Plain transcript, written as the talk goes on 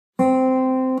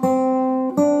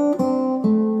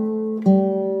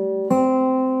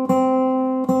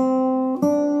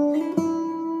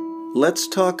let's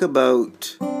talk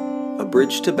about A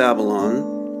Bridge to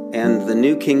Babylon and the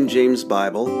New King James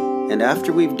Bible. And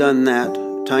after we've done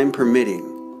that, time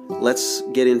permitting, let's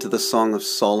get into the Song of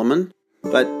Solomon.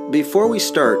 But before we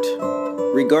start,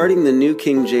 regarding the New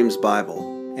King James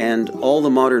Bible and all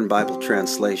the modern Bible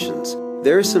translations,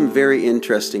 there are some very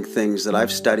interesting things that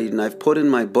I've studied and I've put in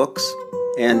my books,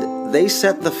 and they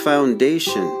set the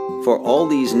foundation for all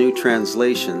these new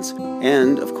translations,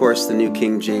 and of course the New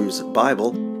King James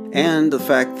Bible, and the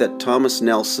fact that Thomas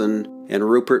Nelson and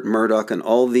Rupert Murdoch and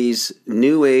all these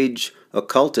New Age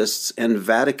occultists and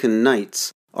Vatican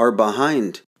Knights are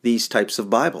behind these types of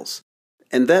Bibles.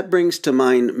 And that brings to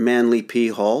mind Manly P.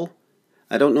 Hall.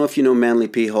 I don't know if you know Manly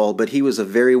P. Hall, but he was a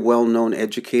very well-known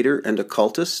educator and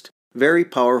occultist, very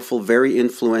powerful, very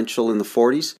influential in the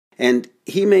 40s, and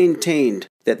he maintained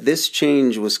that this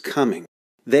change was coming.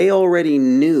 They already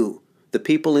knew, the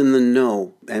people in the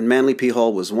know, and Manly P.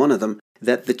 Hall was one of them,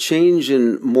 that the change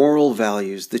in moral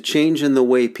values, the change in the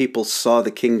way people saw the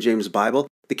King James Bible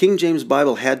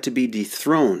had to be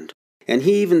dethroned. And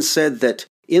he even said that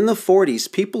in the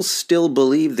 40s, people still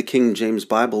believed the King James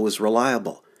Bible was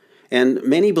reliable. And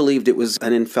many believed it was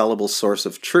an infallible source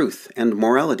of truth and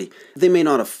morality. They may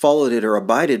not have followed it or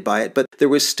abided by it, but there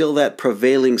was still that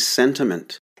prevailing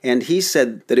sentiment. And he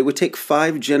said that it would take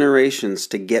 5 generations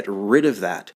to get rid of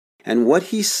that. And what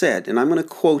he said, and I'm going to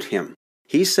quote him,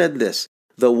 he said this: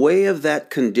 "The way of that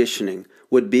conditioning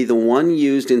would be the one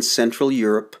used in Central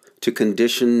Europe to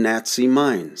condition Nazi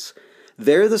minds.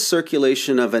 There the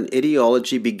circulation of an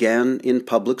ideology began in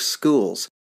public schools.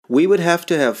 We would have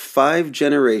to have 5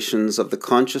 generations of the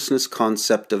consciousness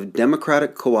concept of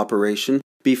democratic cooperation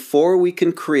before we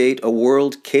can create a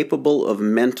world capable of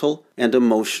mental and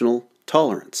emotional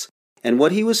tolerance." And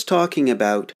what he was talking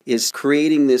about is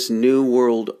creating this new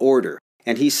world order.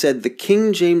 And he said the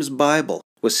King James Bible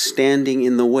was standing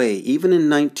in the way, even in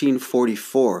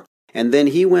 1944. And then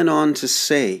he went on to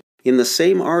say, in the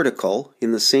same article,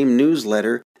 in the same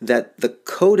newsletter, that the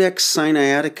Codex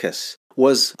Sinaiticus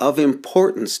was of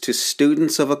importance to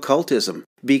students of occultism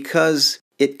because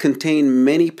it contained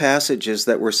many passages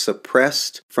that were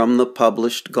suppressed from the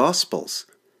published Gospels.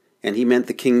 And he meant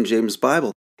the King James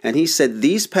Bible. And he said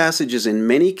these passages in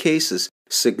many cases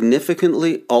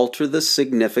significantly alter the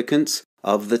significance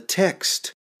of the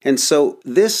text. And so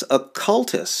this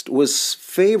occultist was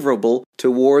favorable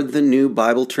toward the new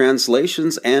Bible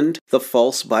translations and the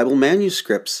false Bible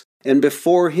manuscripts. And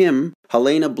before him,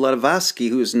 Helena Blavatsky,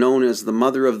 who is known as the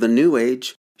mother of the New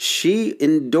Age, she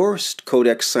endorsed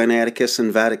Codex Sinaiticus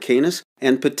and Vaticanus,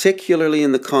 and particularly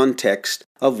in the context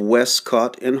of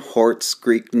Westcott and Hort's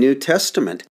Greek New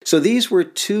Testament. So these were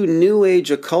 2 New Age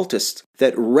occultists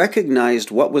that recognized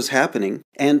what was happening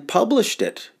and published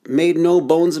it, made no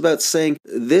bones about saying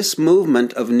this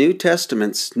movement of New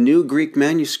Testaments, new Greek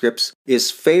manuscripts, is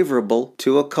favorable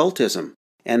to occultism.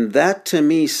 And that to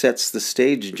me sets the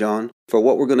stage, John, for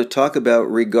what we're going to talk about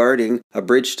regarding A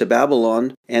Bridge to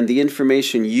Babylon and the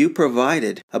information you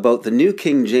provided about the New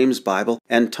King James Bible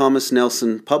and Thomas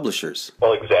Nelson publishers.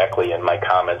 Well, exactly, and my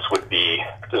comments would be,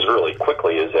 just really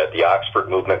quickly, is that the Oxford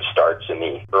movement starts in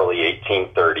the early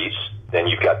 1830s. Then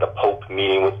you've got the Pope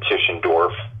meeting with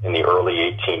Tischendorf in the early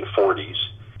 1840s.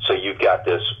 So you've got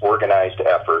this organized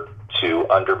effort to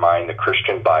undermine the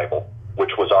Christian Bible,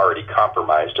 which was already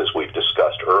compromised, as we've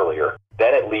discussed earlier.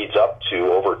 Then it leads up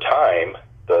to, over time,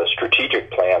 the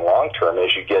strategic plan long-term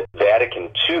as you get Vatican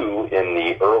II in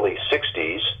the early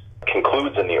 60s,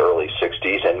 concludes in the early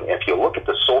 60s, and if you look at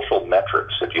the social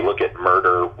metrics, if you look at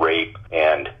murder, rape,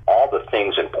 and all the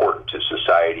things important to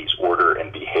society's order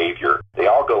and behavior, they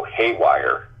all go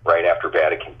haywire right after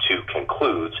Vatican II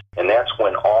concludes, and that's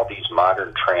when all these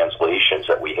modern translations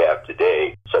that we have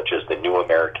today, such as the New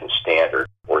American Standard,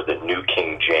 or the New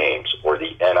King James, or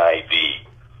the NIV,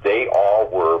 they all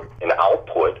were an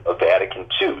output of Vatican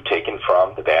II, taken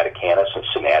from the Vaticanus and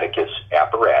Sinaiticus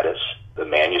apparatus, the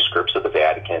manuscripts of the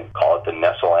Vatican, call it the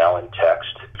Nestle-Aland text.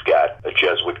 We've got a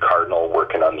Jesuit cardinal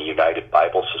working on the United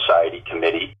Bible Society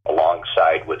Committee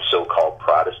alongside with so-called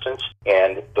Protestants,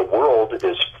 and the world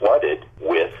is flooded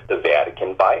with the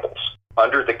Vatican Bibles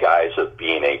under the guise of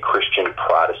being a Christian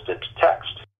Protestant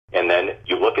text. And then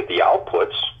you look at the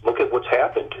outputs, look at what's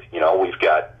happened. We've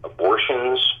got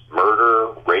abortions,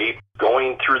 murder, rape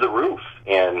going through the roof,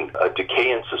 and a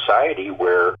decay in society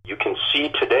where you can see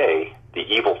today the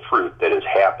evil fruit that has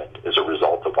happened as a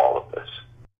result of all of this.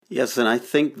 Yes, and I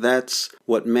think that's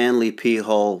what Manly P.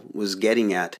 Hall was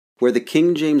getting at, where the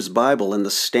King James Bible and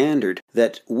the standard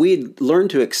that we'd learned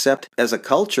to accept as a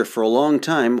culture for a long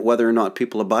time, whether or not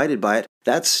people abided by it,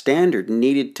 that standard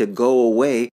needed to go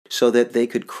away so that they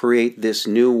could create this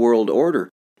new world order.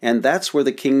 And that's where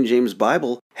the King James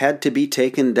Bible had to be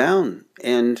taken down.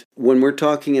 And when we're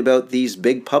talking about these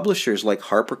big publishers like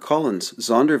HarperCollins,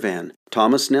 Zondervan,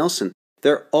 Thomas Nelson,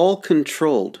 they're all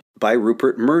controlled by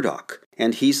Rupert Murdoch.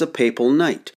 And he's a papal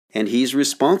knight. And he's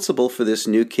responsible for this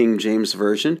New King James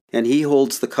Version, and he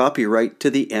holds the copyright to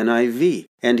the NIV.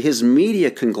 And his media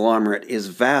conglomerate is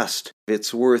vast.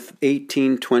 It's worth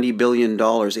 $18-20 billion.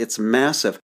 It's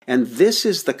massive. And this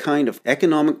is the kind of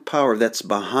economic power that's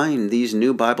behind these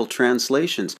new Bible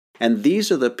translations. And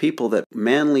these are the people that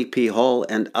Manly P. Hall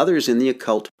and others in the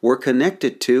occult were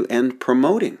connected to and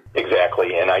promoting.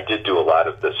 Exactly, and I did do a lot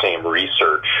of the same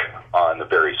research on the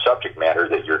very subject matter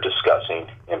that you're discussing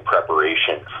in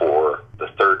preparation for the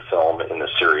third film in the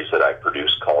series that I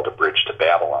produced called A Bridge to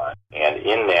Babylon. And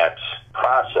in that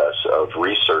process of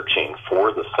researching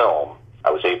for the film,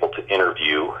 I was able to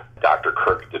interview Dr.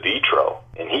 Kirk DeVitro,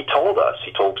 and he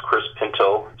told Chris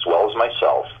Pinto as well as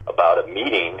myself about a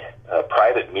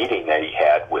private meeting that he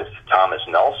had with Thomas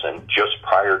Nelson just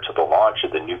prior to the launch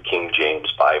of the New King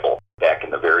James Bible back in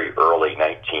the very early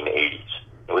 1980s.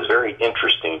 It was very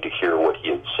interesting to hear what he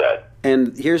had said.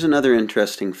 And here's another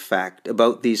interesting fact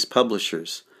about these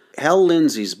publishers. Hal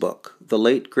Lindsey's book, The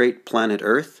Late Great Planet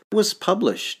Earth, was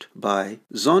published by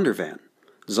Zondervan.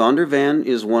 Zondervan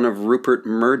is one of Rupert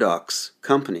Murdoch's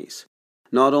companies.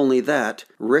 Not only that,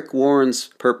 Rick Warren's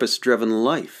Purpose-Driven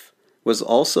Life was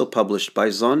also published by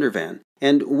Zondervan.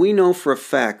 And we know for a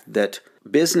fact that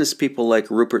business people like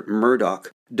Rupert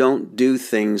Murdoch don't do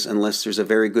things unless there's a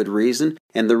very good reason.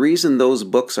 And the reason those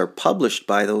books are published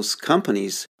by those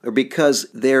companies are because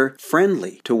they're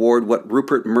friendly toward what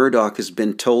Rupert Murdoch has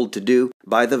been told to do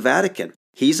by the Vatican.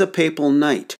 He's a papal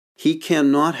knight. He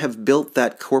cannot have built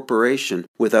that corporation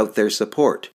without their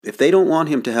support. If they don't want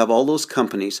him to have all those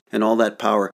companies and all that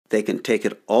power, they can take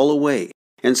it all away.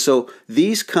 And so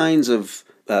these kinds of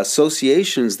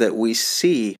associations that we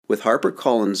see with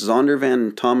HarperCollins, Zondervan,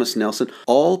 and Thomas Nelson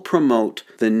all promote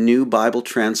the new Bible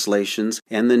translations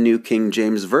and the New King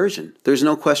James Version. There's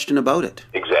no question about it.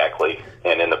 Exactly.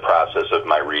 And in the process of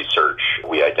my research,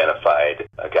 we identified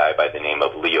a guy by the name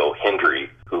of Leo Hendry,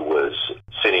 who was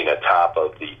sitting atop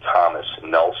of the Thomas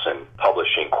Nelson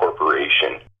Publishing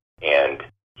Corporation, and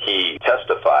he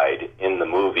testified in the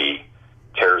movie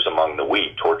Tares Among the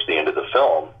Wheat towards the end of the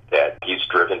film that he's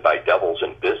driven by devils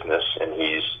in business and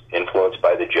he's influenced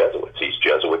by the Jesuits. He's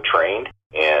Jesuit trained,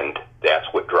 and that's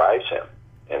what drives him.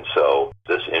 And so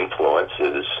this influence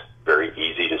is very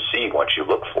easy to see once you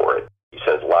look for it. He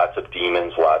says lots of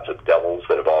demons, lots of devils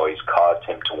that have always caused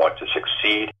him to want to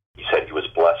succeed. He said he was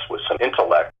blessed with some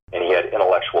intellect and he had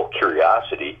intellectual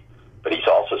curiosity, but he's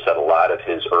also said a lot of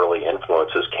his early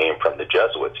influences came from the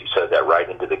Jesuits. He said that right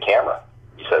into the camera.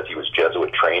 He says he was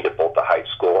Jesuit trained at both the high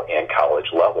school and college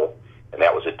level, and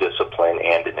that was a discipline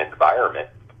and an environment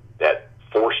that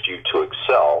forced you to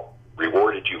excel,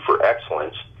 rewarded you for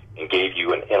excellence, and gave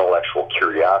you an intellectual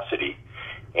curiosity,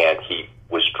 and he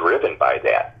was driven by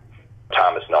that.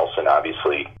 Thomas Nelson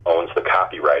obviously owns the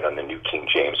copyright on the New King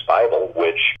James Bible,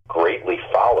 which greatly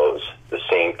follows the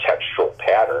same textual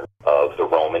pattern of the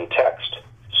Roman text.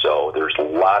 So there's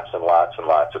lots and lots and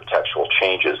lots of textual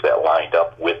changes that lined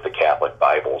up with the Catholic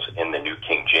Bibles in the New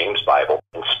King James Bible,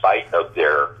 in spite of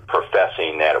their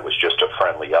professing that it was just a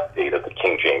friendly update of the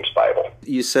King James Bible.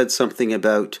 You said something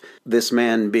about this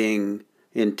man being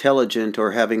intelligent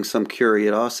or having some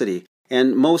curiosity.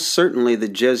 And most certainly the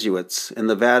Jesuits and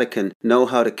the Vatican know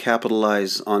how to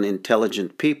capitalize on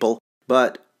intelligent people,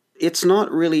 but it's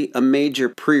not really a major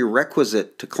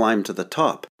prerequisite to climb to the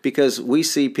top, because we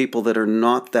see people that are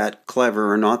not that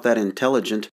clever or not that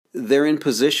intelligent. They're in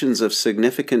positions of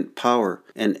significant power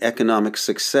and economic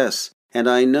success. And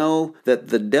I know that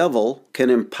the devil can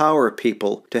empower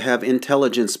people to have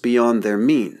intelligence beyond their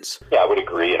means. Yeah, I would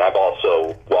agree. And I've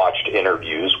also watched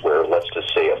interviews where, let's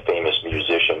just say, a famous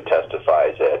musician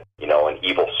testifies that, an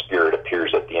evil spirit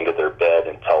appears at the end of their bed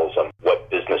and tells them what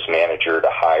business manager to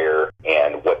hire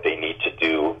and what they need to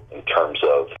do in terms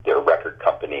of their record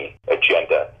company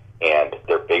agenda. And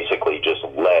they're basically just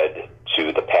led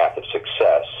to the path of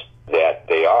success that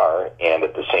they are, and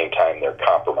at the same time they're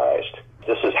compromised.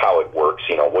 This is how it works.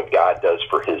 What God does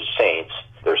for his saints,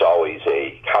 there's always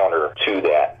a counter to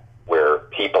that, where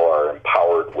people are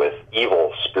empowered with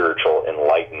evil spiritual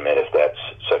enlightenment, if that's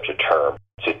such a term,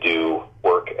 to do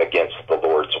work against the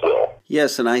Lord's will.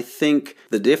 Yes, and I think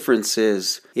the difference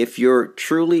is if you're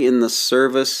truly in the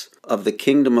service of the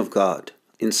kingdom of God,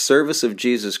 in service of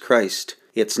Jesus Christ,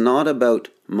 it's not about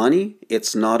money,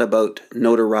 it's not about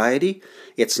notoriety,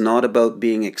 it's not about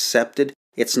being accepted,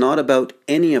 it's not about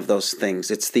any of those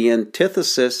things. It's the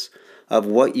antithesis of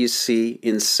what you see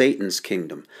in Satan's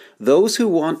kingdom. Those who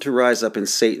want to rise up in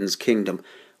Satan's kingdom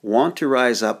want to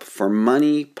rise up for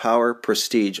money, power,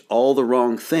 prestige, all the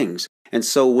wrong things. And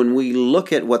so when we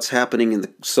look at what's happening in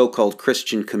the so-called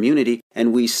Christian community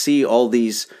and we see all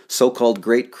these so-called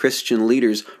great Christian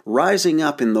leaders rising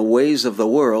up in the ways of the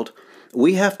world,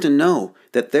 we have to know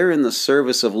that they're in the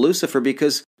service of Lucifer,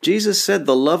 because Jesus said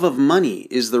the love of money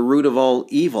is the root of all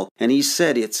evil. And he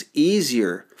said it's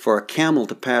easier for a camel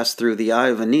to pass through the eye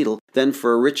of a needle than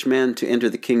for a rich man to enter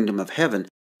the kingdom of heaven.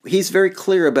 He's very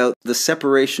clear about the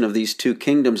separation of these two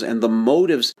kingdoms and the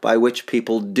motives by which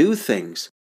people do things.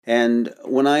 And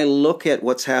when I look at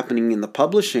what's happening in the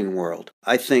publishing world,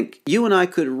 I think you and I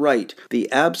could write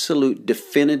the absolute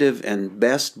definitive and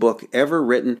best book ever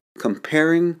written,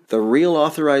 comparing the real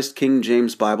authorized King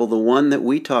James Bible, the one that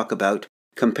we talk about,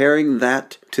 comparing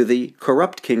that to the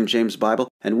corrupt King James Bible,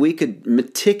 and we could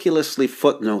meticulously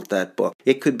footnote that book.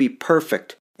 It could be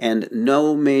perfect, and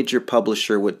no major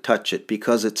publisher would touch it,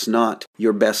 because it's not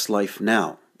your best life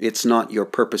now. It's not your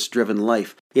purpose-driven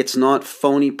life. It's not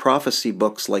phony prophecy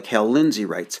books like Hal Lindsey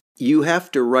writes. You have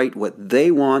to write what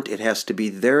they want. It has to be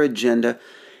their agenda.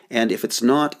 And if it's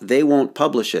not, they won't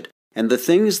publish it. And the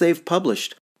things they've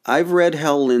published, I've read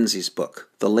Hal Lindsey's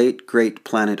book, The Late Great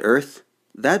Planet Earth.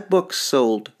 That book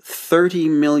sold 30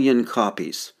 million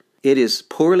copies. It is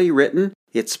poorly written.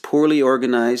 It's poorly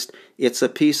organized. It's a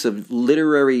piece of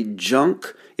literary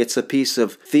junk. It's a piece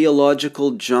of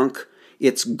theological junk.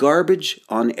 It's garbage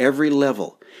on every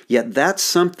level. Yet that's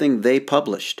something they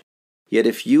published. Yet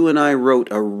if you and I wrote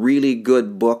a really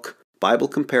good book, Bible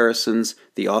Comparisons,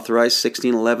 the authorized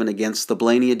 1611 against the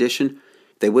Blayney edition,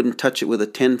 they wouldn't touch it with a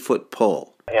 10-foot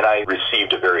pole. And I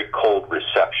received a very cold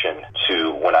reception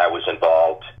to when I was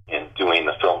involved in doing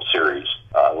the film series,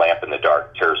 Lamp in the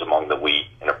Dark, Tares Among the Wheat,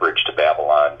 and A Bridge to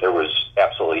Babylon. There was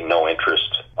absolutely no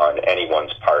interest on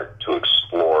anyone's part to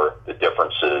explore the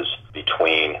differences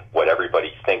between what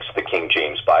everybody thinks the King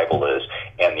James Bible is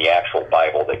and the actual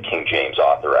Bible that King James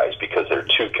authorized, because they're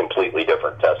two completely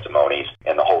different testimonies,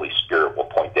 and the Holy Spirit will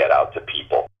point that out to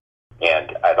people.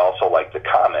 And I'd also like to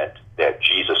comment that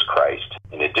Jesus Christ,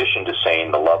 in addition to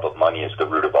saying the love of money is the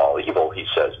root of all evil, he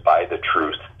says, buy the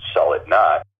truth, sell it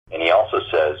not. And he also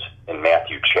says in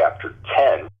Matthew chapter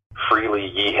 10, freely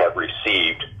ye have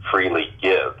received, freely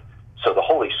give. So the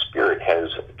Holy Spirit has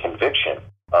a conviction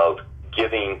of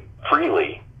giving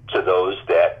freely to those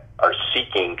that are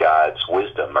seeking God's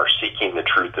wisdom, are seeking the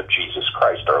truth of Jesus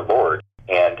Christ our Lord.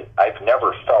 And I've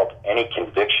never felt any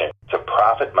conviction to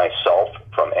profit myself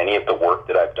from any of the work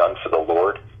that I've done for the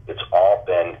Lord. It's all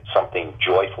been something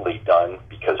joyfully done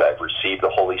because I've received the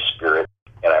Holy Spirit,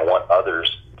 and I want others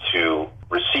to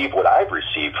receive what I've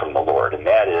received from the Lord, and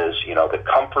that is, the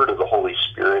comfort of the Holy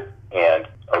Spirit and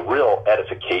a real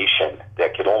edification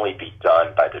that can only be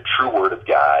done by the true Word of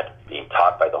God being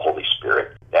taught by the Holy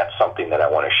Spirit. That's something that I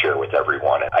want to share with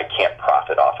everyone. I can't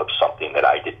profit off of something that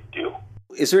I didn't do.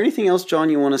 Is there anything else, John,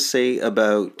 you want to say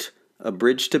about A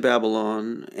Bridge to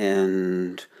Babylon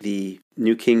and the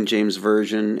New King James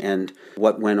Version and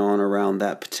what went on around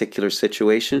that particular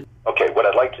situation? Okay, what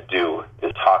I'd like to do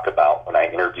is talk about when I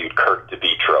interviewed Kirk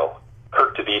DeVitro.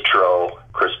 Kirk DeVitro,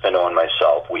 Chris Pino, and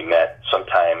myself, we met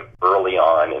sometime early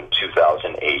on in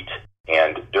 2008.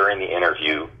 And during the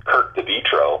interview, Kirk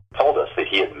DeVitro told us that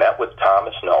he had met with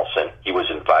Thomas Nelson. He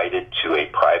was invited to a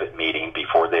private meeting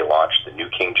before they launched the New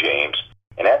King James.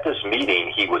 And at this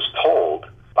meeting, he was told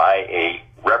by a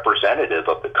representative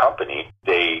of the company,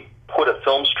 they put a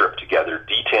film strip together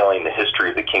detailing the history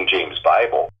of the King James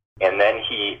Bible. And then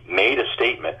he made a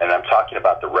statement, and I'm talking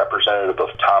about the representative of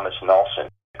Thomas Nelson.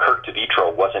 Kirk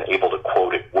DeVitro wasn't able to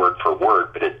quote it word for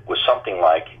word, but it was something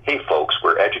like, hey folks,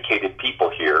 we're educated people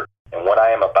here, and what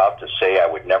I am about to say I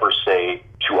would never say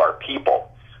to our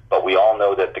people. But we all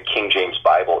know that the King James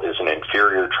Bible is an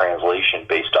inferior translation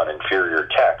based on inferior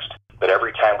text. But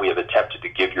every time we have attempted to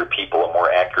give your people a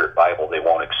more accurate Bible, they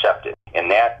won't accept it. And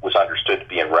that was understood to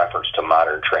be in reference to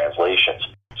modern translations.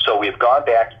 So we've gone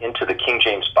back into the King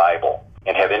James Bible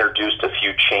and have introduced a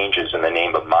few changes in the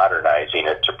name of modernizing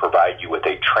it to provide you with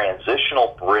a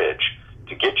transitional bridge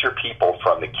to get your people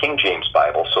from the King James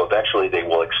Bible so eventually they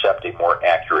will accept a more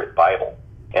accurate Bible.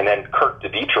 And then Kirk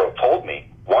DeVitro told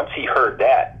me, once he heard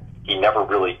that, he never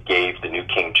really gave the New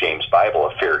King James Bible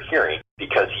a fair hearing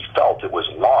because he felt it was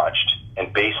launched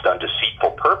and based on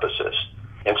deceitful purposes.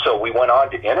 And so we went on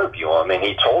to interview him, and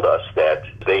he told us that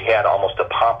they had almost a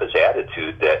pompous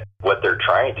attitude that what they're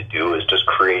trying to do is just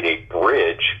create a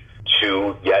bridge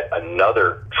to yet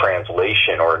another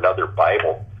translation or another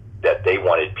Bible that they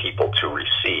wanted people to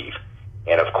receive.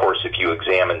 And of course, if you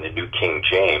examine the New King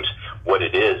James, what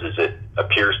it is it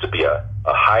appears to be a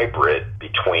hybrid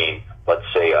between, let's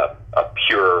say, a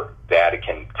pure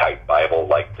Vatican-type Bible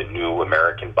like the New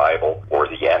American Bible or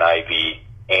the NIV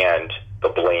and the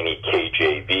Blayney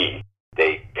KJV.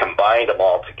 They combined them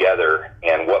all together,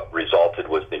 and what resulted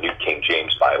was the New King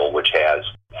James Bible, which has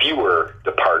fewer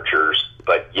departures,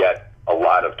 but yet a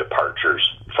lot of departures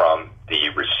from the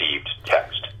received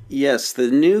text. Yes, the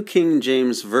New King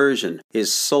James Version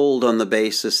is sold on the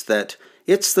basis that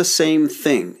it's the same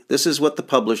thing. This is what the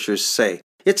publishers say.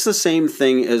 It's the same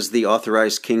thing as the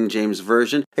Authorized King James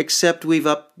Version, except we've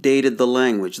updated the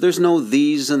language. There's no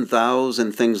these and thous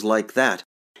and things like that.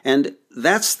 And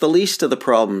that's the least of the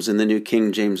problems in the New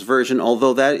King James Version,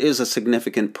 although that is a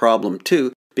significant problem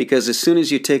too, because as soon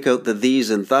as you take out the these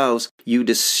and thous, you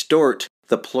distort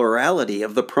the plurality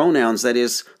of the pronouns. That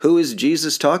is, who is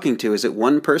Jesus talking to? Is it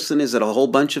one person? Is it a whole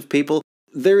bunch of people?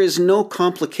 There is no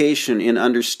complication in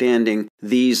understanding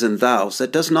these and thous.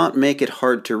 That does not make it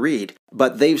hard to read.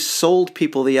 But they've sold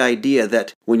people the idea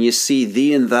that when you see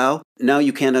thee and thou, now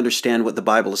you can't understand what the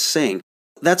Bible is saying.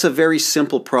 That's a very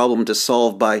simple problem to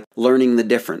solve by learning the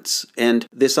difference. And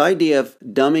this idea of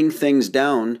dumbing things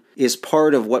down is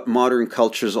part of what modern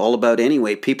culture is all about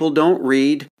anyway. People don't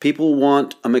read. People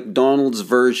want a McDonald's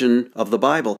version of the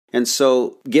Bible. And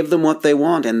so give them what they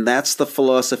want. And that's the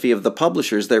philosophy of the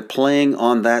publishers. They're playing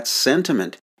on that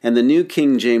sentiment. And the New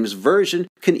King James Version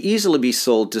can easily be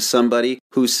sold to somebody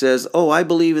who says, oh, I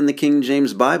believe in the King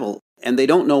James Bible. And they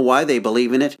don't know why they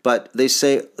believe in it, but they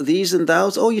say, these and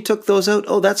thous, oh, you took those out?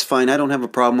 Oh, that's fine, I don't have a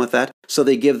problem with that. So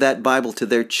they give that Bible to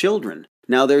their children.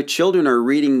 Now their children are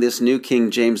reading this New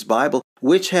King James Bible,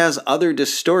 which has other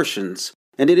distortions,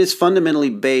 and it is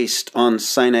fundamentally based on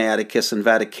Sinaiticus and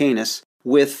Vaticanus,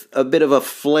 with a bit of a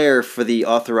flair for the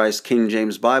Authorized King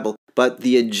James Bible, but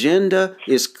the agenda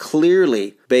is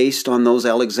clearly based on those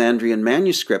Alexandrian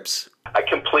manuscripts. I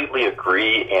completely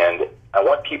agree, and I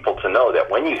want people to know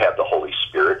that when you have the Holy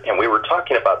Spirit, and we were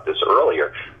talking about this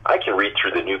earlier, I can read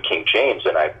through the New King James,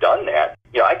 and I've done that.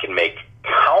 I can make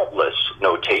countless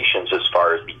notations as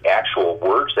far as the actual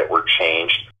words that were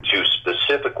changed to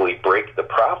specifically break the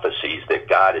prophecies that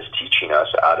God is teaching us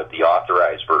out of the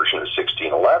Authorized Version of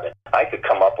 1611. I could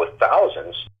come up with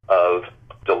thousands of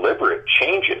deliberate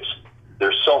changes.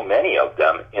 There's so many of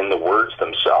them in the words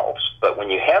themselves, but when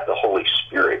you have the Holy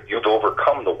Spirit, you've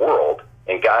overcome the world,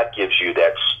 and God gives you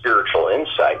that spiritual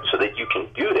insight so that you can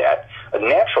do that. A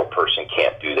natural person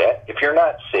can't do that. If you're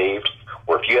not saved,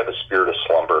 or if you have a spirit of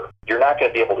slumber, you're not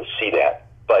going to be able to see that.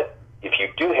 But if you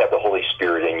do have the Holy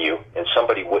Spirit in you, and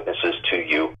somebody witnesses to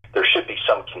you, there should be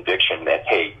some conviction that,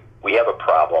 hey, we have a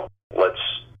problem. Let's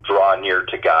draw near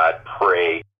to God,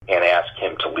 pray, and ask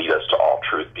Him to lead us to all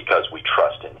truth because we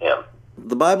trust in Him.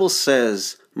 The Bible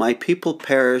says, my people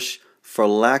perish for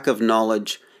lack of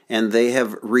knowledge, and they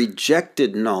have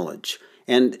rejected knowledge.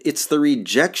 And it's the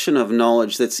rejection of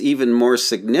knowledge that's even more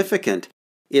significant.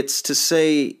 It's to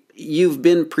say, you've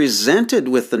been presented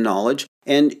with the knowledge,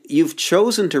 and you've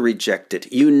chosen to reject it.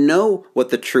 You know what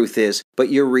the truth is, but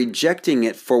you're rejecting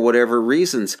it for whatever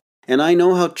reasons. And I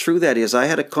know how true that is. I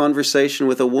had a conversation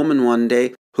with a woman one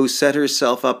day who set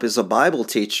herself up as a Bible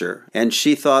teacher, and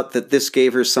she thought that this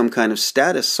gave her some kind of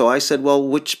status. So I said, well,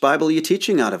 which Bible are you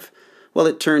teaching out of? Well,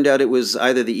 it turned out it was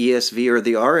either the ESV or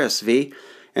the RSV.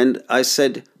 And I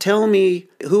said, tell me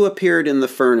who appeared in the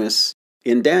furnace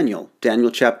in Daniel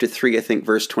chapter 3, I think,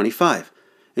 verse 25.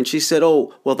 And she said,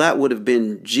 oh, well, that would have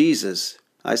been Jesus.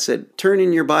 I said, turn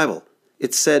in your Bible.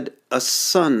 It said, a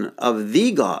son of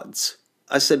the gods.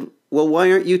 I said, well,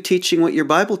 why aren't you teaching what your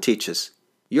Bible teaches?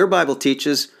 Your Bible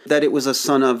teaches that it was a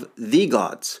son of the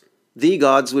gods. The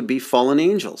gods would be fallen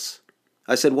angels.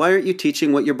 I said, why aren't you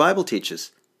teaching what your Bible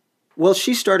teaches? Well,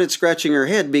 she started scratching her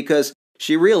head because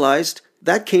she realized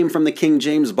that came from the King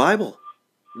James Bible.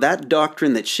 That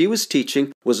doctrine that she was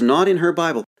teaching was not in her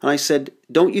Bible. And I said,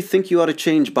 don't you think you ought to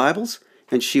change Bibles?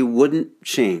 And she wouldn't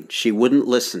change. She wouldn't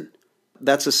listen.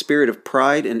 That's a spirit of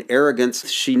pride and arrogance.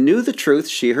 She knew the truth,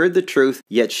 she heard the truth,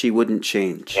 yet she wouldn't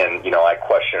change. And, I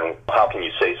question, how can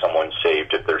you say someone's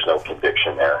saved if there's no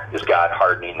conviction there? Is God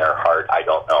hardening their heart? I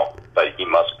don't know, but He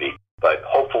must be. But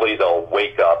hopefully they'll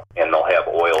wake up and they'll have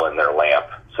oil in their lamp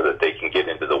so that they can get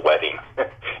into the wedding,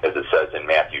 as it says in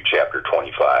Matthew chapter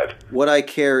 25. What I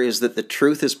care is that the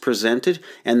truth is presented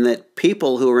and that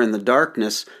people who are in the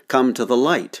darkness come to the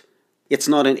light. It's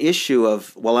not an issue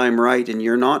of, well, I'm right and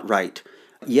you're not right.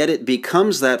 Yet it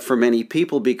becomes that for many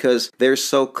people because they're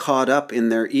so caught up in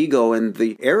their ego and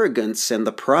the arrogance and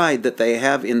the pride that they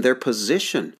have in their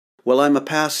position. Well, I'm a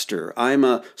pastor, I'm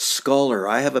a scholar,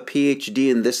 I have a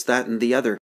PhD in this, that, and the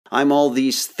other. I'm all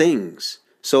these things.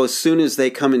 So as soon as they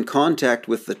come in contact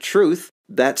with the truth,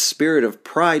 that spirit of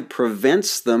pride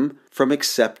prevents them from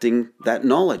accepting that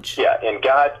knowledge. Yeah, and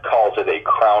God calls it a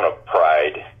crown of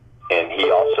pride, and he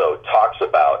also talks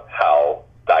about how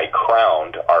thy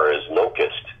crowned are as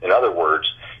locusts. In other words,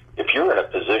 if you're in a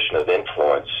position of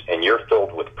influence and you're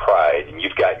filled with pride and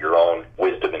you've got your own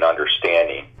wisdom and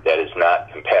understanding that is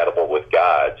not compatible with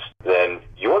God's, then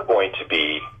you're going to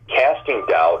be casting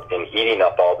doubt and eating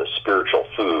up all the spiritual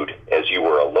food as you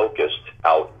were a locust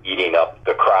out eating up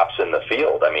the crops in the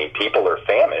field. I mean, people are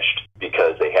famished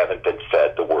because they haven't been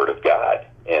fed the Word of God.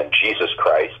 And Jesus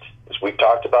Christ, as we've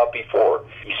talked about before,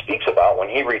 he speaks about when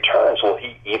he returns, will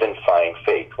he even find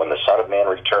faith? When the Son of Man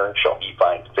returns, shall he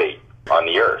find faith on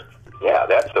the earth? Yeah,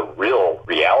 that's the real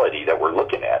reality that we're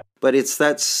looking at. But it's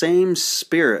that same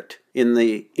spirit in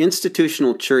the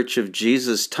institutional church of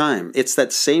Jesus' time. It's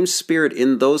that same spirit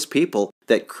in those people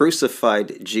that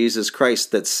crucified Jesus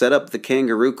Christ, that set up the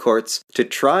kangaroo courts to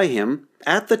try him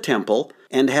at the temple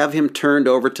and have him turned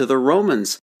over to the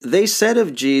Romans. They said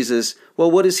of Jesus, well,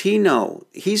 what does he know?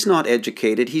 He's not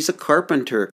educated. He's a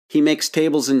carpenter. He makes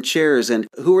tables and chairs. And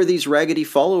who are these raggedy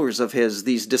followers of his,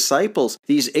 these disciples,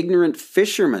 these ignorant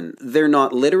fishermen? They're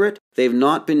not literate. They've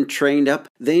not been trained up.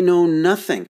 They know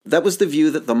nothing. That was the view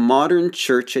that the modern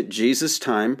church at Jesus'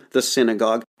 time, the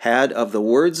synagogue, had of the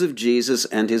words of Jesus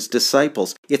and his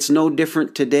disciples. It's no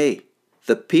different today.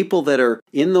 The people that are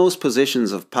in those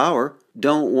positions of power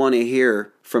don't want to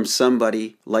hear from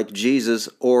somebody like Jesus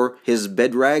or his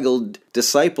bedraggled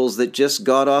disciples that just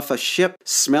got off a ship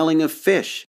smelling of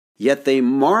fish. Yet they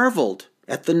marveled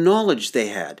at the knowledge they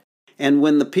had. And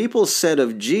when the people said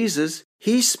of Jesus,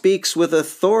 he speaks with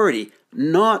authority,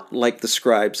 not like the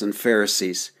scribes and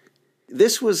Pharisees.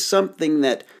 This was something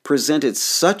that presented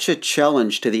such a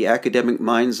challenge to the academic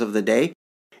minds of the day.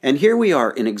 And here we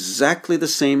are in exactly the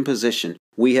same position.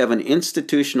 We have an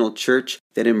institutional church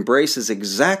that embraces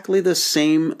exactly the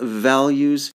same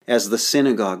values as the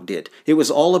synagogue did. It was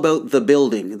all about the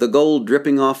building, the gold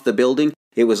dripping off the building.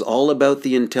 It was all about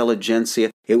the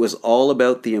intelligentsia. It was all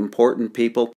about the important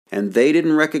people. And they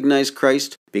didn't recognize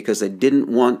Christ because they didn't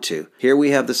want to. Here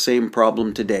we have the same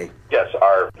problem today. Yes,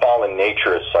 our fallen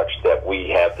nature is such that we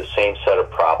have the same set of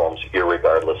problems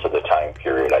irregardless of the time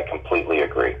period. I completely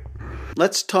agree.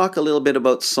 Let's talk a little bit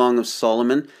about Song of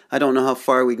Solomon. I don't know how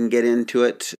far we can get into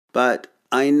it, but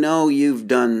I know you've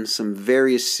done some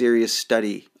very serious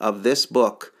study of this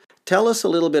book. Tell us a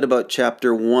little bit about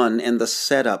chapter 1 and the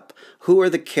setup. Who are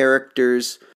the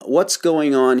characters? What's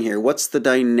going on here? What's the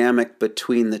dynamic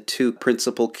between the two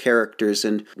principal characters?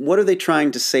 And what are they trying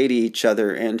to say to each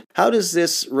other? And how does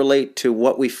this relate to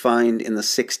what we find in the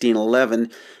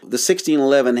 1611? The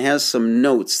 1611 has some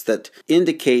notes that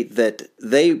indicate that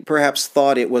they perhaps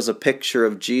thought it was a picture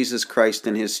of Jesus Christ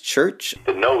and his church.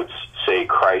 The notes say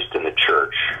Christ and the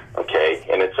church, okay?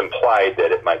 And it's implied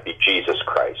that it might be Jesus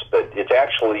Christ, but it's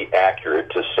actually accurate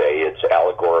to say it's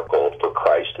allegorical for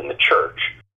Christ and the church.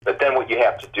 But then what you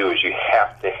have to do is you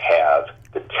have to have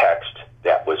the text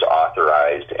that was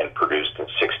authorized and produced in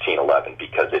 1611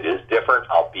 because it is different,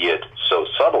 albeit so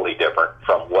subtly different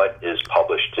from what is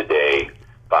published today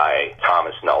by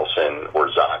Thomas Nelson or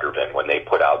Zondervan when they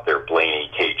put out their Blayney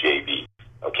AKJB.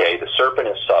 Okay, the serpent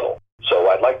is subtle.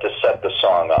 So I'd like to set the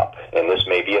song up, and this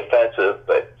may be offensive,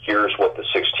 but here's what the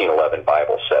 1611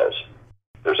 Bible says.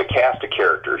 There's a cast of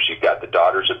characters. You've got the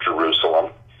daughters of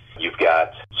Jerusalem. You've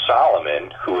got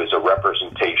Solomon, who is a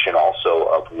representation also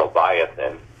of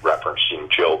Leviathan,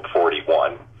 referencing Job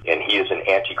 41, and he is an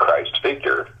antichrist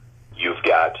figure. You've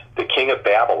got the king of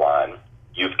Babylon.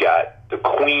 You've got the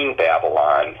queen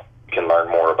Babylon. You can learn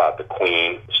more about the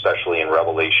queen, especially in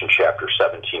Revelation chapter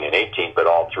 17 and 18, but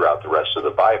all throughout the rest of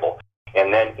the Bible.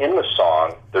 And then in the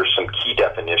song, there's some key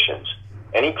definitions.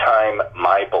 Anytime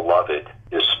my beloved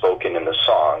is spoken in the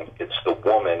song, it's the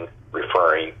woman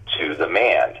referring to the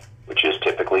man, which is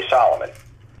typically Solomon.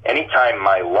 Anytime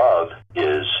my love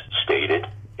is stated,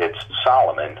 it's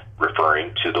Solomon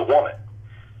referring to the woman.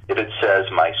 If it says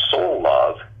my soul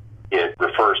love, it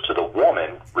refers to the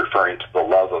woman referring to the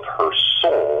love of her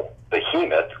soul.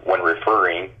 Behemoth, when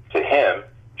referring to him,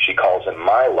 she calls him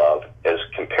my love as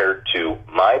compared to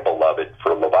my beloved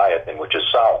for Leviathan, which is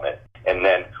Solomon. And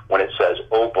then when it says,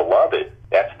 oh beloved,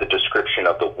 that's the description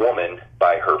of the woman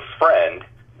by her friend,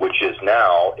 which is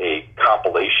now a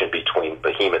compilation between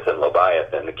Behemoth and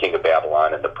Leviathan, the king of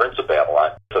Babylon and the prince of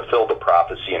Babylon, fulfilled the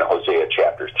prophecy in Hosea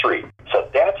chapter 3. So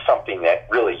that's something that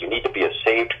really you need to be a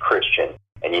saved Christian,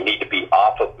 and you need to be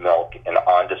off of milk and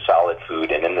onto solid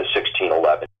food and in the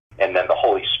 1611, and then the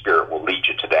Holy Spirit will lead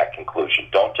you to that conclusion.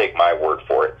 Don't take my word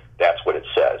for it. That's what it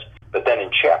says. But then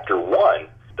in chapter 1,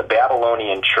 the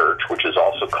Babylonian church, which is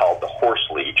also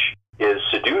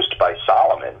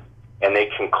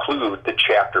conclude the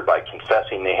chapter by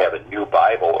confessing they have a new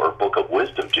Bible or book of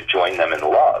wisdom to join them in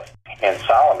love. And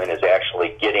Solomon is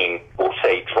actually getting, we'll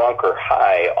say, drunk or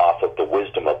high off of the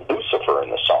wisdom of Lucifer in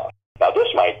the song. Now, this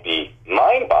might be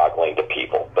mind-boggling to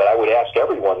people, but I would ask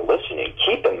everyone listening,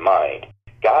 keep in mind,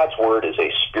 God's word is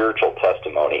a spiritual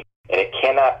testimony, and it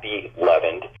cannot be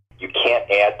leavened. You can't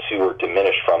add to or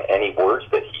diminish from any words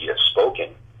that he has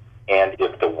spoken. And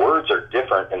if the words are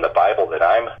different in the Bible that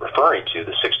I'm referring to,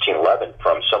 the 1611,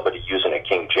 from somebody using a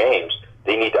King James,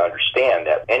 they need to understand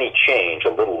that any change, a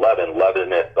little leaven,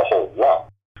 leaveneth the whole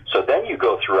lump. So then you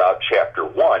go throughout chapter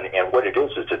 1, and what it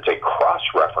is it's a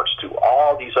cross-reference to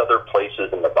all these other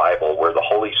places in the Bible where the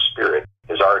Holy Spirit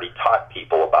has already taught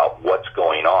people about what's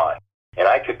going on. And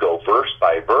I could go verse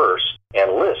by verse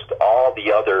and list all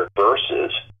the other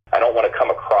verses. I don't want to come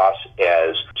across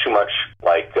as too much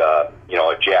like, a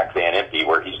Jack Van Impe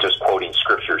where he's just quoting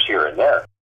scriptures here and there.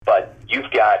 But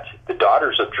you've got the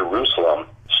daughters of Jerusalem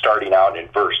starting out in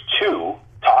verse 2,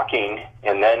 talking,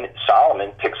 and then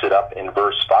Solomon picks it up in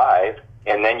verse 5,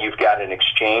 and then you've got an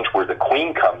exchange where the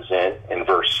queen comes in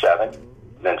verse 7,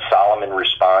 and then Solomon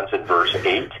responds in verse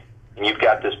 8, and you've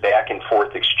got this back and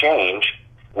forth exchange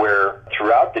where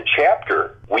throughout the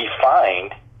chapter we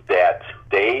find that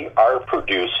they are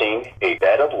producing a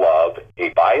bed of love, a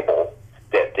Bible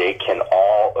that they can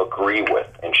all agree with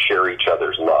and share each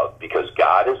other's love, because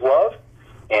God is love,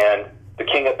 and the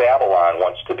king of Babylon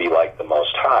wants to be like the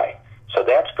Most High. So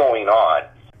that's going on.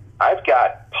 I've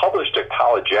got published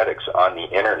apologetics on the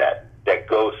internet that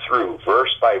go through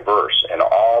verse by verse and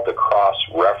all the cross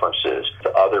references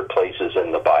to other places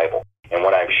in the Bible. And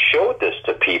when I've showed this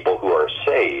to people who are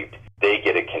saved, they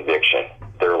get a conviction.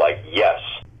 They're like, yes,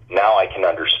 now I can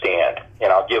understand.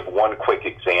 And I'll give one quick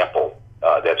example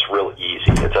that's real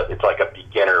easy. It's like a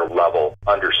beginner level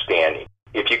understanding.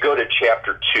 If you go to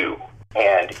chapter 2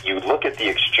 and you look at the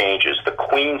exchanges, the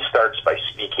queen starts by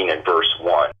speaking in verse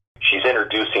 1. She's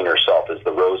introducing herself as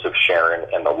the rose of Sharon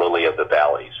and the lily of the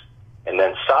valleys. And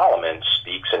then Solomon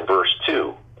speaks in verse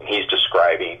 2, and he's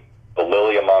describing the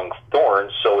lily among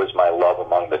thorns, so is my love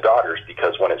among the daughters,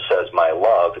 because when it says my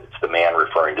love, it's the man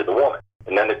referring to the woman.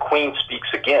 And then the queen speaks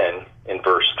again in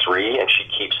verse 3, and she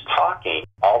keeps talking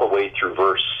all the way through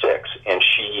verse 6, and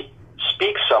she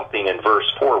speaks something in verse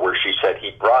 4 where she said,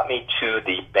 he brought me to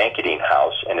the banqueting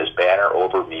house, and his banner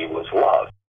over me was love.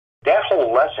 That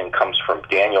whole lesson comes from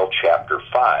Daniel chapter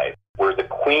 5, where the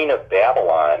queen of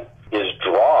Babylon is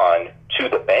drawn to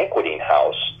the banqueting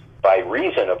house by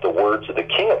reason of the words of the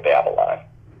king of Babylon.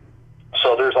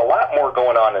 So there's a lot more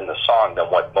going on in the song than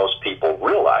what most people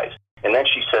realize. And then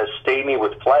she says, stay me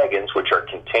with flagons, which are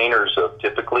containers of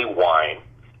typically wine.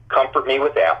 Comfort me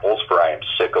with apples, for I am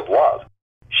sick of love.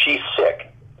 She's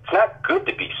sick. It's not good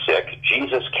to be sick.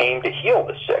 Jesus came to heal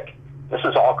the sick. This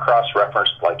is all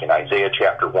cross-referenced like in Isaiah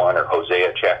chapter 1 or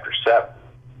Hosea chapter 7.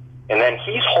 And then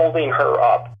he's holding her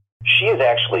up. She is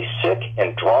actually sick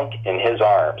and drunk in his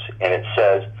arms. And it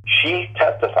says, she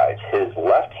testifies, his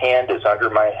left hand is under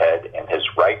my head, and his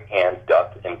right hand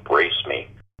doth embrace me.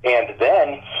 And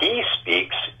then he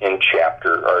speaks in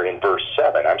verse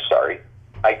 7,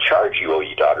 I charge you, O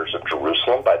ye daughters of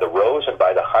Jerusalem, by the roes and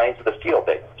by the hinds of the field,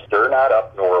 that stir not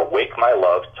up nor awake my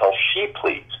love till she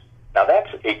please. Now that's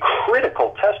a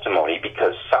critical testimony,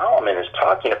 because Solomon is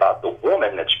talking about the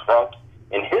woman that's drunk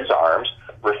in his arms,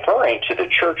 referring to the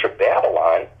church of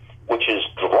Babylon, which is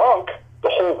drunk.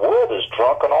 The whole world is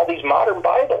drunk on all these modern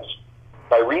Bibles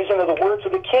by reason of the words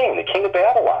of the king of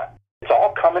Babylon. It's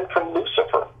all coming from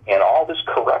Lucifer and all this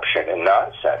corruption and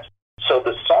nonsense. So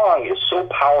the song is so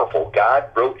powerful. God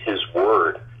wrote his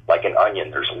word like an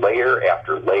onion. There's layer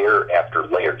after layer after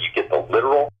layer. You get the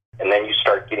literal, and then you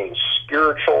start getting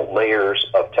spiritual layers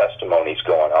of testimonies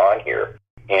going on here.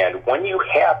 And when you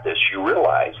have this, you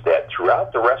realize that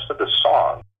throughout the rest of the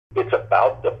song, it's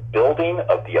about the building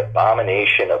of the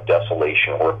abomination of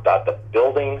desolation, or about the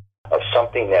building of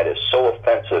something that is so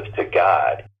offensive to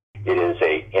God. It is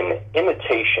an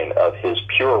imitation of his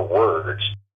pure words.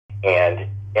 And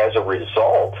as a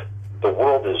result, the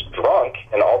world is drunk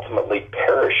and ultimately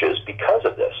perishes because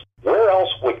of this. Where else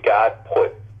would God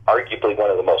put arguably one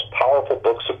of the most powerful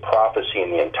books of prophecy in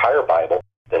the entire Bible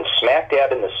than smack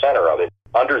dab in the center of it,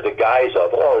 under the guise of,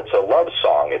 it's a love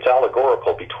song, it's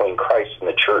allegorical between Christ and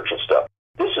the church and stuff?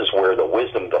 This is where the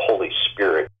wisdom of the Holy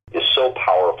Spirit is so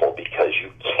powerful, because you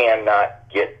cannot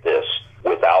get this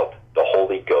without the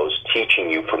Holy Ghost teaching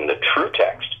you from the true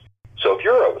text. So if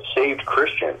you're a saved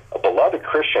Christian, a beloved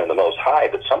Christian of the Most High,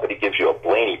 but somebody gives you a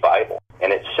Blayney Bible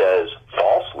and it says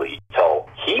falsely, till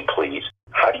he please,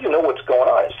 how do you know what's going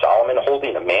on? Is Solomon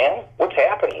holding a man? What's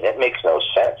happening? It makes no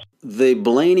sense. the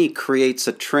Blayney creates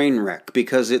a train wreck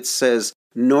because it says,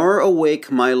 "Nor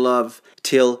awake my love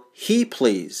till he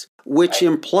please," which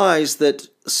implies that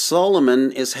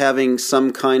Solomon is having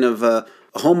some kind of a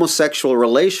homosexual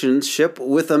relationship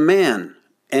with a man.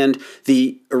 And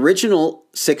the original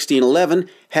 1611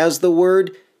 has the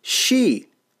word she,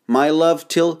 "my love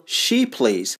till she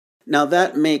please." Now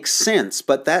that makes sense,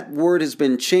 but that word has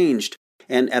been changed.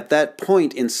 And at that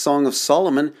point in Song of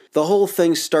Solomon, the whole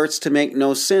thing starts to make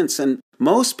no sense. And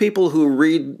most people who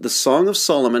read the Song of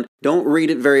Solomon don't read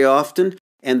it very often,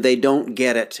 and they don't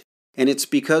get it. And it's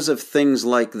because of things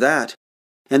like that.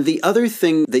 And the other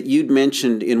thing that you'd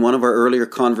mentioned in one of our earlier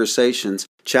conversations,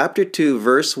 chapter 2,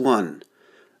 verse 1,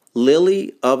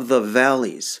 Lily of the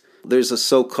Valleys. There's a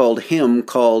so-called hymn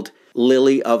called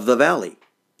Lily of the Valley.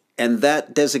 And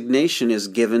that designation is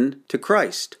given to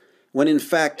Christ, when in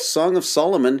fact, Song of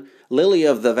Solomon, Lily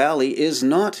of the Valley, is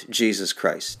not Jesus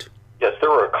Christ. Yes, there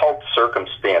were occult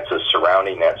circumstances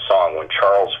surrounding that song when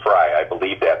Charles Fry, I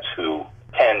believe that's who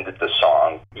penned the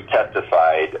song, he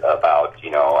testified about,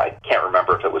 I can't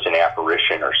remember if it was an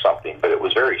apparition or something, but it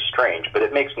was very strange, but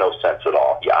it makes no sense at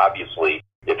all. He obviously,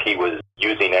 if he was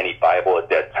using any Bible at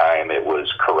that time, it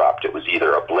was corrupt. It was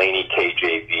either a Blayney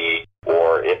KJV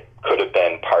or it could have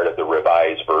been part of the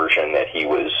revised version that he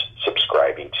was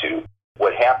subscribing to.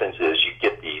 What happens is you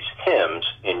get these hymns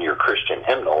in your Christian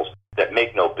hymnals that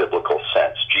make no biblical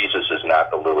sense. Jesus is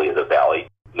not the lily of the valley.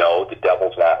 No, the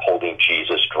devil's not holding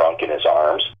Jesus drunk in his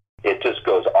arms. It just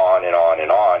goes on and on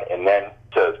and on. And then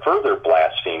to further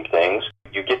blaspheme things,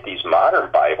 you get these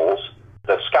modern Bibles.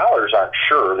 The scholars aren't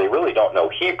sure. They really don't know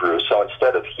Hebrew. So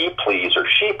instead of he please or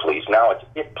she please, now it's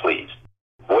it please.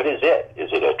 What is it? Is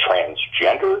it a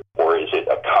transgender or is it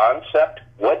a concept?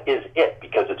 What is it?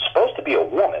 Because it's supposed to be a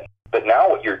woman. But now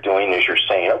what you're doing is you're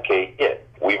saying, okay, it.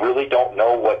 We really don't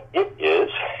know what it is,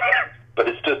 but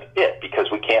it's just it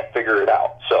because we can't figure it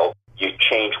out. So you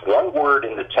change one word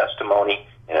in the testimony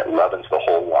and it leavens the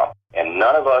whole lump. And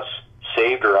none of us,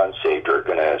 saved or unsaved, are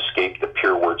going to escape the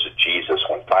pure words of Jesus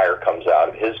when fire comes out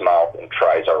of his mouth and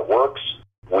tries our works.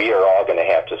 We are all going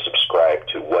to have to subscribe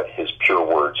to what his pure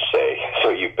words say. So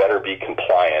you better be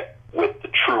compliant with the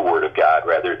true word of God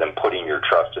rather than putting your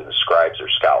trust in the scribes or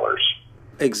scholars.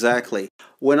 Exactly.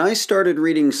 When I started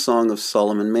reading Song of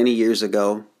Solomon many years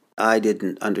ago, I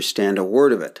didn't understand a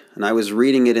word of it, and I was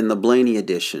reading it in the Blayney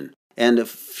edition. And a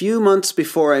few months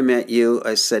before I met you,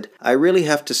 I said, I really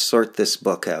have to sort this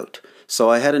book out. So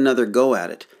I had another go at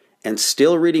it. And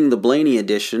still reading the Blayney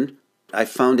edition, I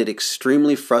found it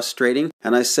extremely frustrating,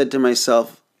 and I said to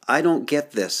myself, I don't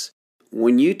get this.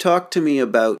 When you talk to me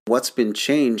about what's been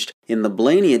changed in the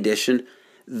Blayney edition,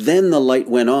 then the light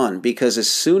went on, because as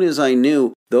soon as I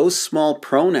knew those small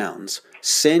pronouns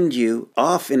send you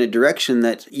off in a direction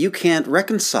that you can't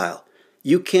reconcile.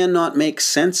 You cannot make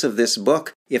sense of this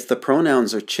book if the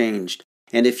pronouns are changed.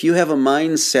 And if you have a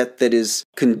mindset that is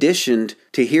conditioned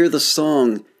to hear the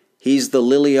song, "He's the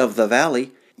Lily of the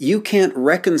Valley," you can't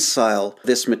reconcile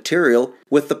this material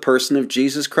with the person of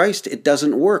Jesus Christ. It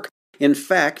doesn't work. In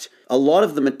fact, a lot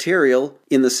of the material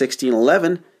in the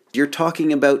 1611, you're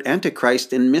talking about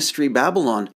Antichrist and Mystery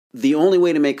Babylon. The only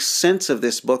way to make sense of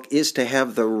this book is to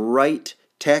have the right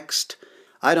text.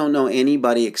 I don't know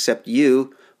anybody except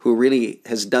you who really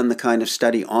has done the kind of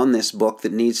study on this book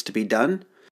that needs to be done.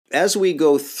 As we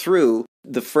go through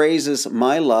the phrases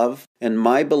 "my love" and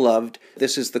 "my beloved,"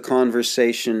 this is the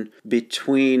conversation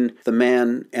between the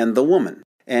man and the woman.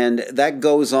 And that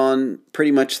goes on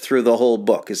pretty much through the whole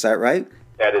book. Is that right?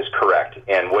 That is correct.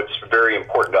 And what's very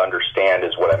important to understand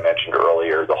is what I mentioned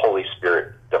earlier. The Holy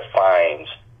Spirit defines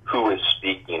who is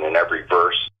speaking in every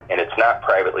verse, and it's not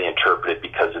privately interpreted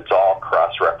because it's all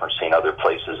cross-referencing other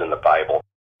places in the Bible.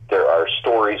 There are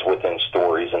stories within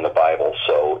stories in the Bible,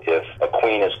 so if a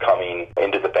queen is coming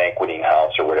into the banqueting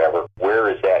house or whatever, where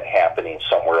is that happening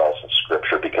somewhere else in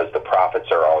Scripture? Because the prophets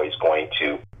are always going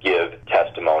to give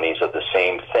testimonies of the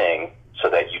same thing so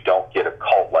that you don't get a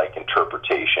cult-like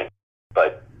interpretation.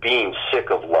 But being sick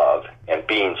of love and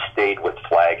being stayed with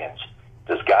flagons,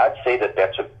 does God say that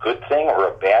that's a good thing or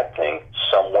a bad thing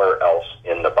somewhere else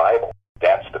in the Bible?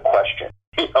 That's the question.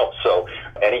 So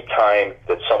anytime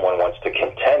that someone wants to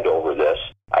contend over this,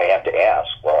 I have to ask,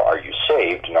 well, are you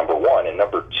saved, number one? And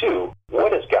number two,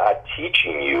 what is God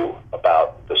teaching you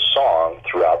about the song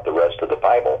throughout the rest of the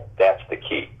Bible? That's the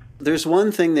key. There's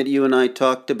one thing that you and I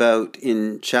talked about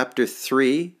in chapter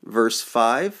 3, verse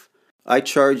 5. I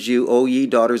charge you, O ye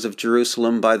daughters of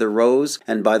Jerusalem, by the roes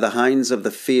and by the hinds of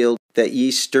the field, that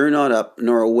ye stir not up,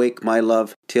 nor awake my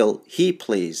love, till he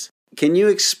please. Can you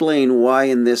explain why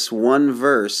in this one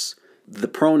verse the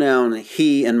pronoun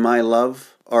he and my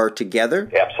love are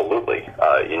together? Absolutely.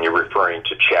 And you're referring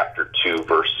to chapter 2,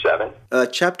 verse 7?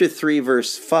 Chapter 3,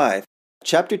 verse 5.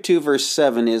 Chapter 2, verse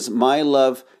 7 is my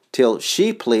love till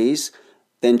she please.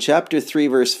 Then chapter 3,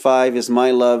 verse 5 is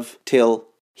my love till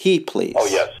he please. Oh,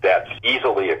 yes, that's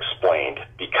easily explained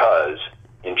because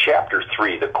in chapter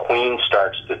 3, the queen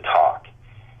starts to talk,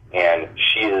 and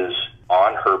she is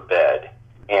on her bed,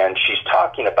 and she's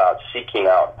talking about seeking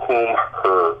out whom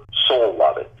her soul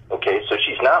loveth. Okay, so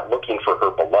she's not looking for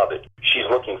her beloved. She's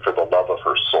looking for the love of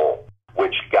her soul,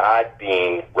 which God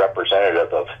being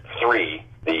representative of three,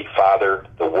 the Father,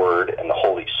 the Word, and the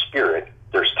Holy Spirit,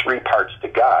 there's three parts to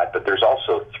God, but there's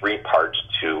also three parts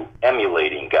to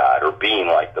emulating God or being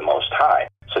like the Most High.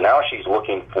 So now she's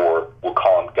looking for, we'll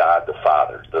call him God the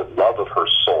Father, the love of her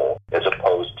soul, as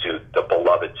opposed to the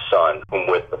beloved Son, whom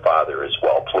with the Father is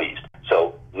well pleased.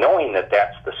 So knowing that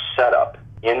that's the setup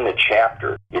in the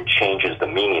chapter, it changes the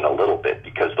meaning a little bit,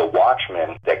 because the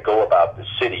watchmen that go about the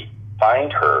city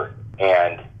find her,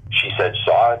 and she said,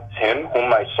 saw him whom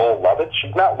my soul loveth.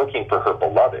 She's not looking for her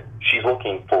beloved. She's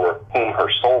looking for whom her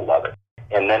soul loveth.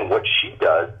 And then what she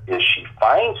does is she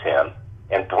finds him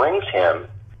and brings him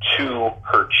to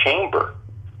her chamber,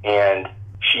 and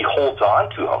she holds on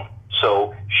to him.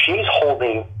 So she's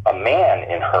holding a man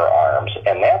in her arms,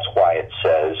 and that's why it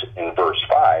says in verse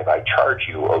 5, I charge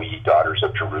you, O ye daughters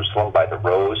of Jerusalem, by the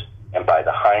roes and by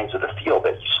the hinds of the field,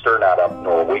 that ye stir not up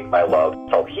nor awake my love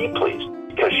till he please.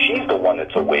 Because she's the one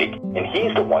that's awake, and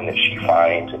he's the one that she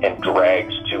finds and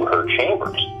drags to her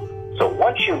chambers. So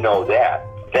once you know that,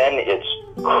 then it's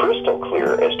crystal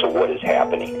clear as to what is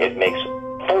happening. It makes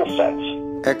full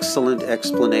sense. Excellent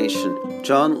explanation.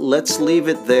 John, let's leave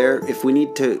it there. If we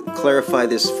need to clarify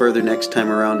this further next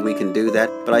time around, we can do that.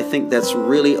 But I think that's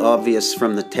really obvious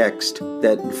from the text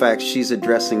that, in fact, she's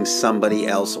addressing somebody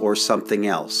else or something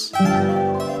else.